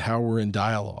 right? How we're in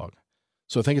dialogue.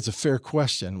 So I think it's a fair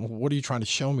question. What are you trying to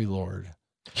show me, Lord?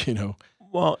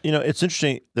 Well, it's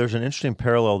interesting. There's an interesting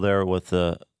parallel there with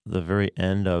the very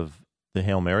end of the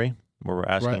Hail Mary, where we're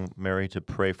asking Mary to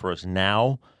pray for us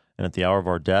now and at the hour of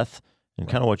our death. And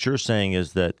kind of what you're saying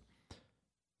is that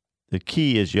the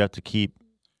key is you have to keep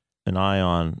an eye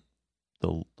on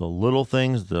the little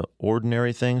things, the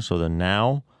ordinary things, so the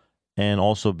now, and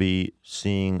also be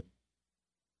seeing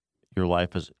your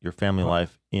life as your family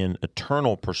life in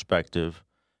eternal perspective,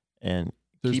 and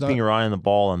keeping your eye on the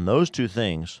ball on those two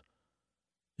things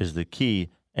is the key.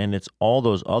 And it's all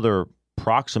those other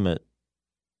proximate,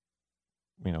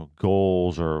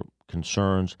 goals or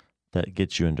concerns that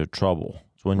gets you into trouble.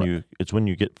 It's when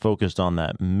you get focused on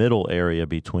that middle area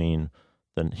between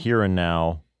the here and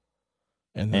now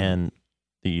and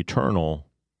the eternal,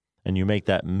 and you make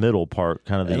that middle part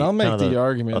kind of the, and I'll make the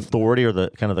argument, authority, or the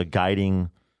kind of the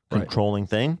guiding, controlling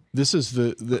thing. This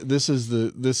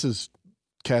is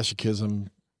catechism.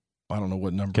 I don't know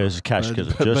what number. Okay, this is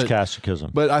catechism, just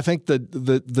catechism. But I think that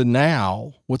the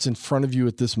now, what's in front of you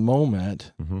at this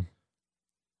moment,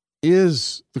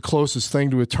 is the closest thing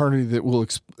to eternity that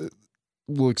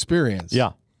we'll experience.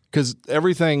 Yeah. because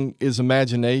everything is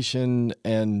imagination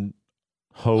and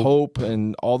hope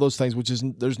and all those things, which is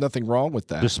there's nothing wrong with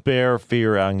that. Despair,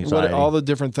 fear, anxiety. All the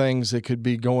different things that could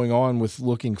be going on with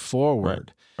looking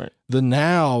forward. Right. The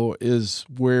now is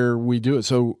where we do it.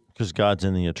 So because God's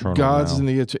in the eternal. God's now. in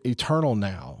the eternal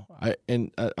now.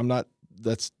 I'm not.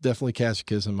 That's definitely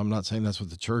catechism. I'm not saying that's what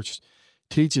the church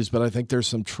teaches, but I think there's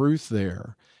some truth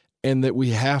there, and that we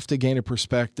have to gain a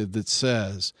perspective that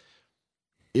says,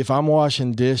 if I'm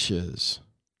washing dishes,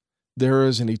 there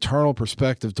is an eternal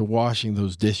perspective to washing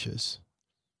those dishes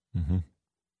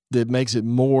that makes it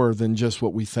more than just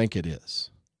what we think it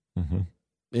is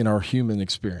in our human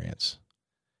experience.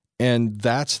 And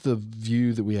that's the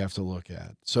view that we have to look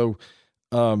at. So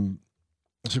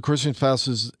Christian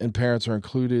spouses and parents are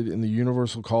included in the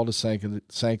universal call to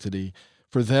sanctity.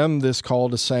 For them, this call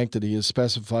to sanctity is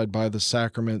specified by the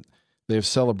sacrament they have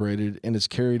celebrated and is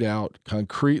carried out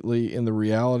concretely in the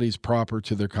realities proper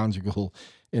to their conjugal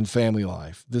and family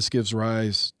life. This gives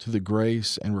rise to the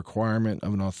grace and requirement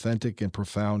of an authentic and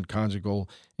profound conjugal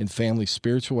and family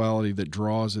spirituality that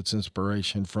draws its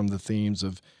inspiration from the themes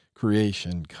of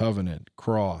creation, covenant,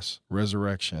 cross,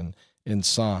 resurrection, and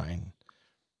sign.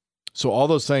 So all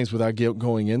those things, without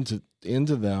going into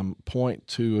them, point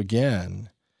to, again,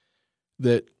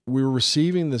 that we're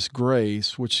receiving this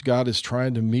grace, which God is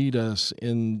trying to meet us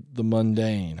in the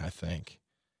mundane, I think.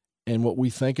 And what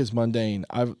we think is mundane,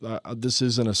 this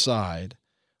is an aside,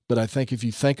 but I think if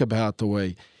you think about the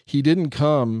way he didn't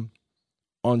come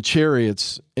on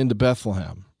chariots into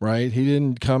Bethlehem, right? He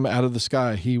didn't come out of the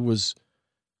sky. He was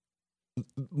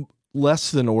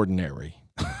less than ordinary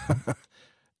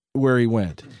where he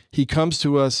went. He comes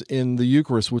to us in the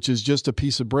Eucharist, which is just a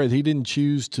piece of bread. He didn't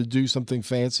choose to do something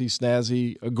fancy,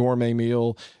 snazzy, a gourmet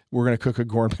meal. We're going to cook a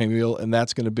gourmet meal, and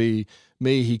that's going to be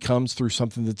me. He comes through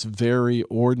something that's very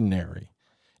ordinary.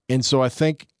 And so I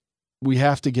think we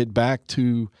have to get back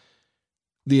to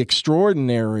the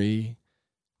extraordinary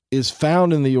is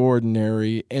found in the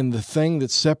ordinary, and the thing that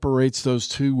separates those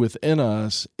two within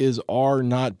us is our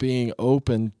not being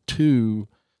open to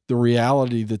the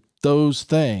reality that those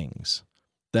things,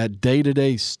 that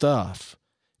day-to-day stuff,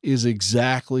 is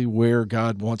exactly where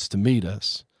God wants to meet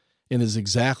us and is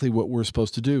exactly what we're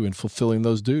supposed to do in fulfilling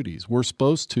those duties. We're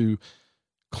supposed to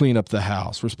clean up the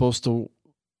house. We're supposed to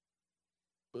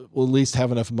at least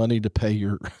have enough money to pay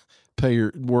your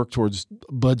work towards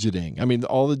budgeting. I mean,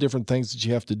 all the different things that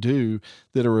you have to do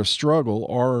that are a struggle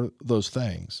are those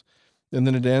things. And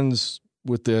then it ends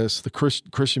with this, the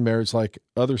Christian marriage, like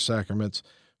other sacraments,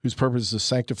 whose purpose is to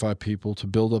sanctify people, to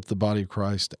build up the body of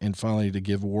Christ, and finally to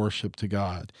give worship to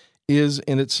God, is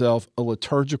in itself a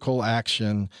liturgical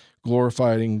action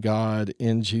glorifying God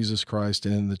in Jesus Christ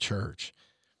and in the church.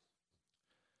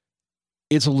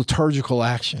 It's a liturgical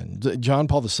action. John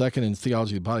Paul II in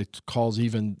Theology of the Body calls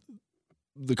even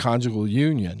the conjugal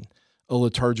union a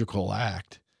liturgical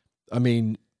act. I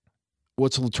mean,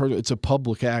 what's a liturgical? It's a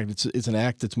public act. It's an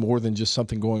act that's more than just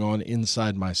something going on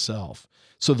inside myself.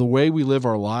 So the way we live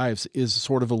our lives is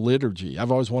sort of a liturgy.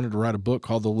 I've always wanted to write a book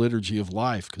called The Liturgy of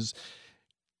Life, because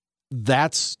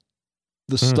that's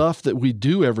the stuff that we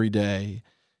do every day,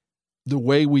 the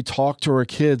way we talk to our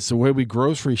kids, the way we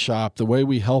grocery shop, the way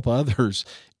we help others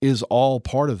is all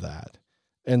part of that.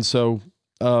 And so,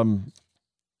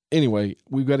 anyway,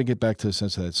 we've got to get back to the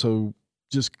sense of that. So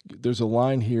just, there's a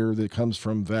line here that comes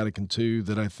from Vatican II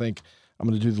that I think I'm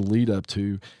going to do the lead up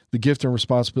to. The gift and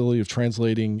responsibility of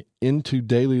translating into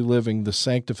daily living the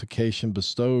sanctification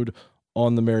bestowed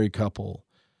on the married couple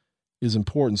is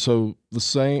important. So the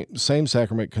same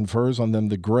sacrament confers on them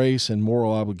the grace and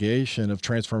moral obligation of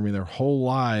transforming their whole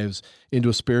lives into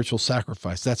a spiritual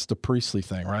sacrifice. That's the priestly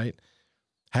thing, right?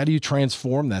 How do you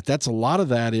transform that? That's a lot of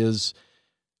that is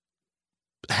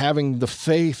having the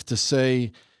faith to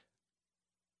say,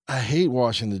 I hate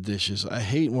washing the dishes. I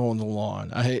hate mowing the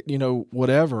lawn. I hate,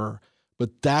 whatever.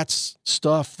 But that's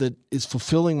stuff that is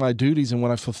fulfilling my duties. And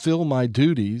when I fulfill my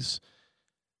duties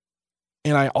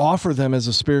and I offer them as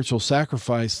a spiritual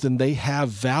sacrifice, then they have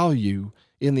value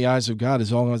in the eyes of God,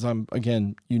 as long as I'm,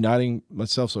 again, uniting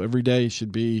myself. So every day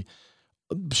should begin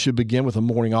with a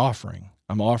morning offering.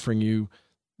 I'm offering you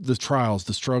the trials,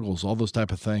 the struggles, all those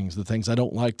type of things, the things I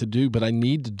don't like to do, but I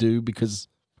need to do because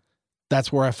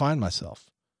that's where I find myself.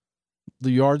 The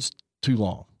yard's too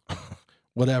long,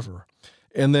 whatever.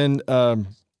 And then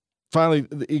finally,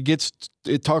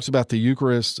 it talks about the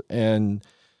Eucharist and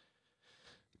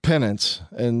penance.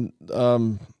 And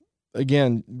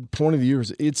again, point of view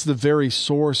is it's the very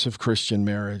source of Christian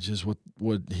marriage is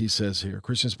what he says here.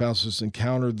 Christian spouses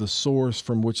encounter the source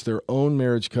from which their own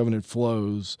marriage covenant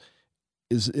flows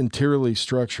is interiorly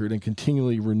structured and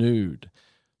continually renewed.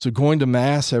 So going to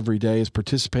Mass every day is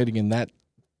participating in that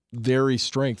very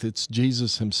strength. It's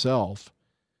Jesus himself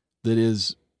that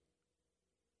is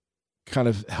kind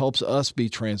of helps us be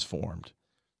transformed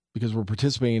because we're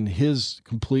participating in his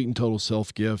complete and total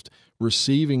self-gift,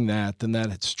 receiving that, then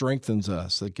that strengthens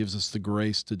us. That gives us the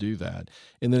grace to do that.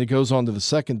 And then it goes on to the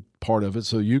second part of it.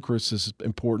 So Eucharist is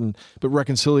important, but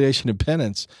reconciliation and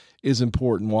penance is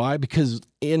important. Why? Because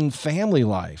in family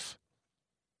life,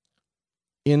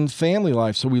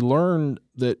 so we learn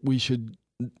that we should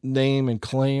name and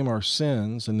claim our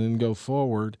sins and then go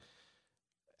forward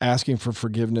asking for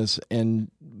forgiveness and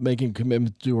making a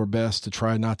commitment to do our best to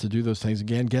try not to do those things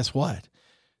again. Guess what?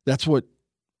 That's what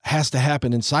has to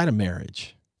happen inside a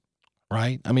marriage,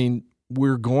 right? I mean,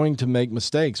 we're going to make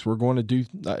mistakes. We're going to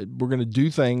do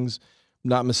things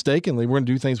not mistakenly. We're going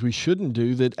to do things we shouldn't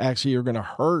do that actually are going to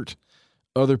hurt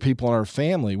other people in our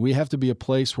family. We have to be a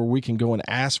place where we can go and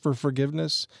ask for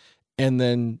forgiveness and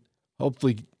then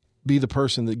hopefully be the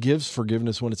person that gives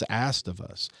forgiveness when it's asked of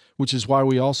us, which is why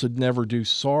we also never do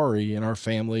sorry in our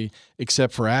family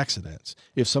except for accidents.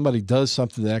 If somebody does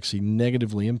something that actually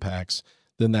negatively impacts,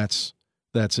 then that's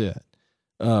it.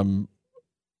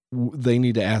 They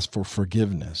need to ask for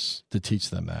forgiveness to teach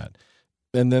them that.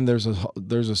 And then there's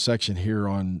a section here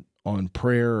on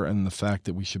prayer and the fact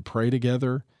that we should pray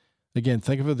together. Again,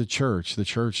 think of the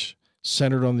church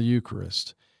centered on the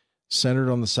Eucharist,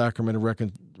 centered on the sacrament of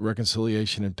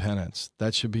reconciliation and penance.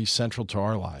 That should be central to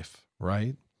our life,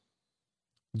 right?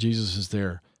 Jesus is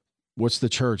there. What's the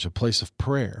church? A place of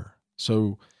prayer.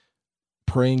 So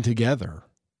praying together.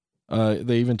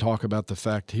 They even talk about the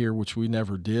fact here, which we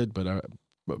never did, but I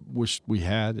wish we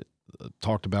had,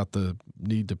 talked about the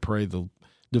need to pray the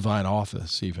divine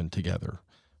office even together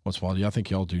once in a while. I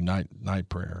think y'all do night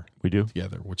prayer. We do.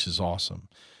 Together, which is awesome.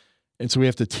 And so we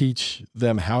have to teach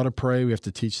them how to pray. We have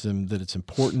to teach them that it's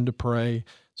important to pray.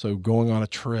 So going on a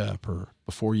trip or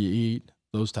before you eat,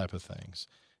 those type of things.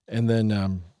 And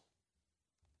then,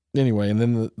 anyway, and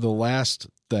then the last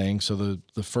thing, so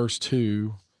the first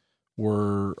two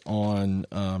were on,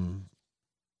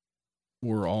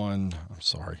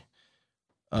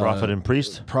 Prophet and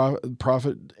priest?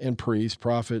 Prophet and priest.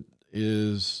 Prophet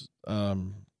is,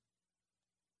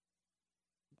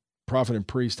 prophet and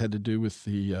priest had to do with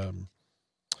the,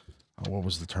 what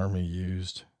was the term he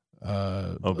used?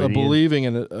 Believing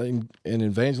in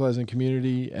evangelizing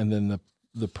community, and then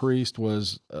the priest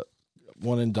was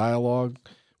one in dialogue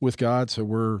with God. So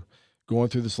we're going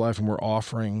through this life and we're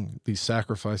offering these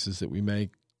sacrifices that we make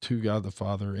to God the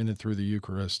Father in and through the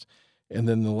Eucharist. And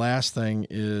then the last thing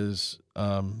is,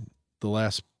 the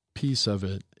last piece of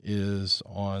it is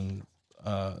on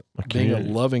being a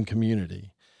loving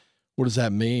community. What does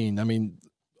that mean? I mean,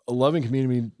 a loving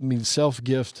community means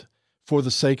self-gift for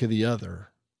the sake of the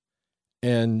other.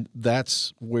 And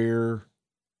that's where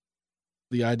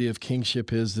the idea of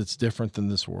kingship is that's different than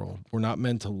this world. We're not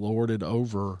meant to lord it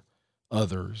over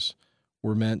others.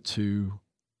 We're meant to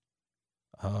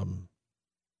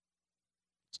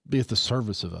be at the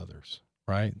service of others,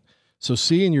 right? So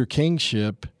seeing your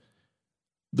kingship,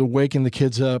 the waking the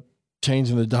kids up,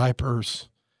 changing the diapers,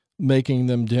 making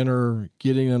them dinner,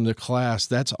 getting them to class,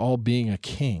 that's all being a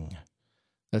king.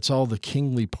 That's all the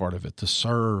kingly part of it, to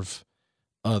serve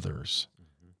others.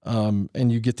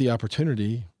 And you get the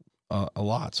opportunity a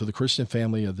lot. So the Christian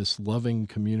family of this loving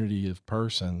community of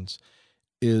persons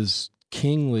is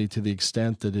kingly to the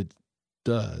extent that it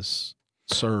does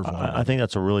serve one another. I think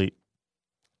that's a really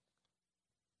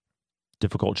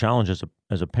difficult challenge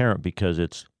as a parent, because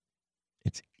it's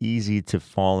easy to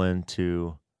fall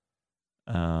into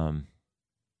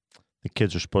the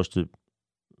kids are supposed to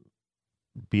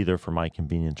be there for my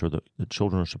convenience, or the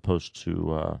children are supposed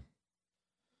to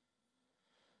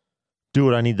do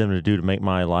what I need them to do to make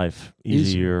my life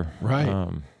easier, right?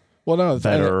 Well, no,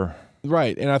 better,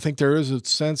 right. And I think there is a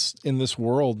sense in this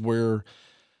world where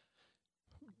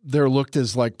they're looked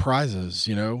as like prizes,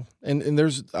 you know, and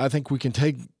I think we can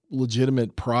take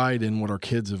legitimate pride in what our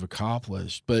kids have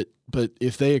accomplished, but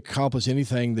if they accomplish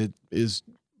anything that is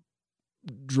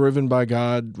driven by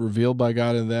God, revealed by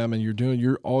God in them, and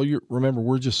remember,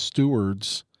 we're just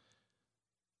stewards.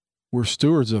 We're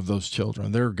stewards of those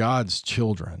children. They're God's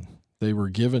children. They were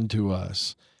given to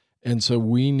us. And so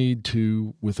we need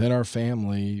to, within our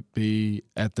family, be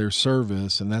at their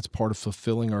service, and that's part of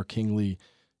fulfilling our kingly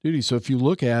duty. So if you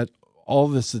look at all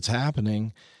this that's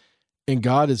happening, and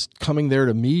God is coming there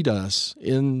to meet us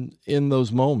in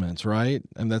those moments, right?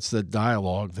 And that's the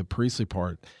dialogue, the priestly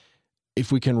part.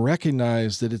 If we can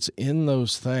recognize that it's in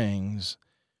those things,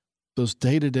 those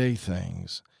day-to-day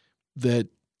things, that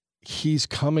he's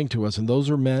coming to us, and those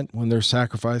are meant when there's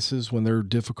sacrifices, when there are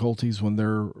difficulties, when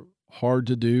they're hard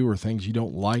to do or things you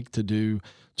don't like to do,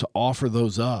 to offer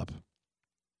those up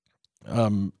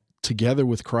together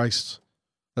with Christ.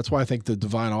 That's why I think the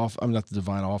Divine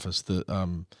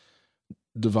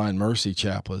Mercy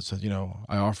Chaplet says,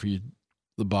 I offer you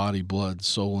the body, blood,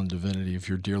 soul, and divinity of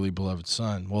your dearly beloved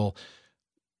Son. Well,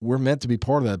 we're meant to be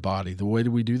part of that body. The way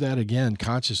do we do that? Again,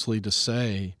 consciously, to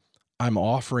say, I'm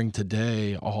offering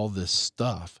today all this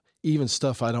stuff, even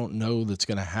stuff I don't know that's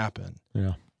going to happen.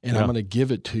 Yeah. And I'm going to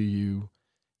give it to you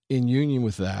in union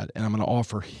with that. And I'm going to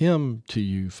offer him to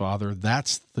you, Father.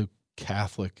 That's the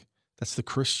Catholic, that's the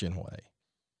Christian way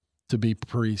to be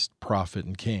priest, prophet,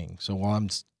 and king. So while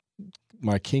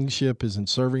my kingship is in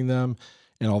serving them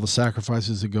and all the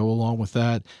sacrifices that go along with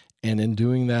that, and in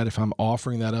doing that, if I'm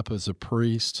offering that up as a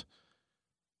priest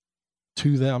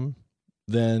to them,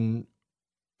 then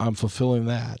I'm fulfilling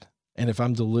that. And if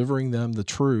I'm delivering them the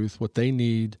truth, what they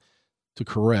need to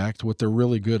correct, what they're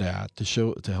really good at,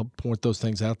 to help point those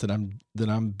things out, that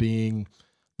I'm being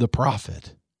the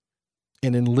prophet.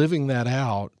 And in living that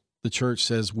out, the church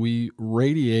says we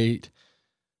radiate,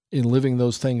 in living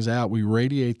those things out, we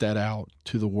radiate that out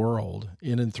to the world,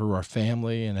 in and through our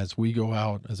family. And as we go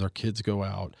out, as our kids go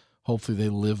out, hopefully they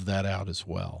live that out as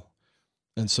well.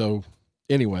 And so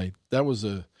anyway, that was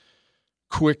a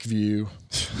quick view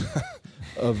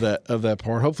of that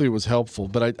part. Hopefully it was helpful,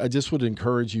 but I just would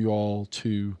encourage you all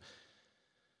to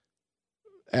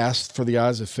ask for the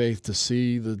eyes of faith to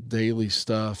see the daily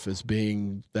stuff as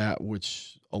being that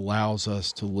which allows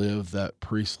us to live that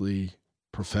priestly,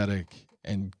 prophetic,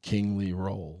 and kingly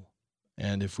role.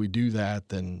 And if we do that,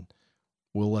 then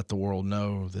we'll let the world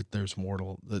know that there's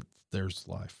that there's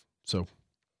life. So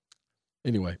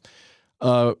anyway,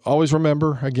 always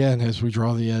remember, again, as we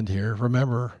draw the end here,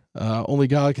 remember, only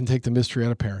God can take the mystery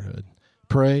out of parenthood.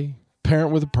 Pray,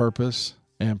 parent with a purpose,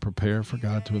 and prepare for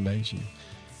God to amaze you.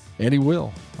 And he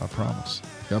will, I promise.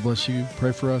 God bless you.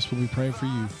 Pray for us. We'll be praying for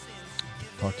you.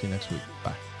 Talk to you next week.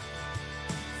 Bye.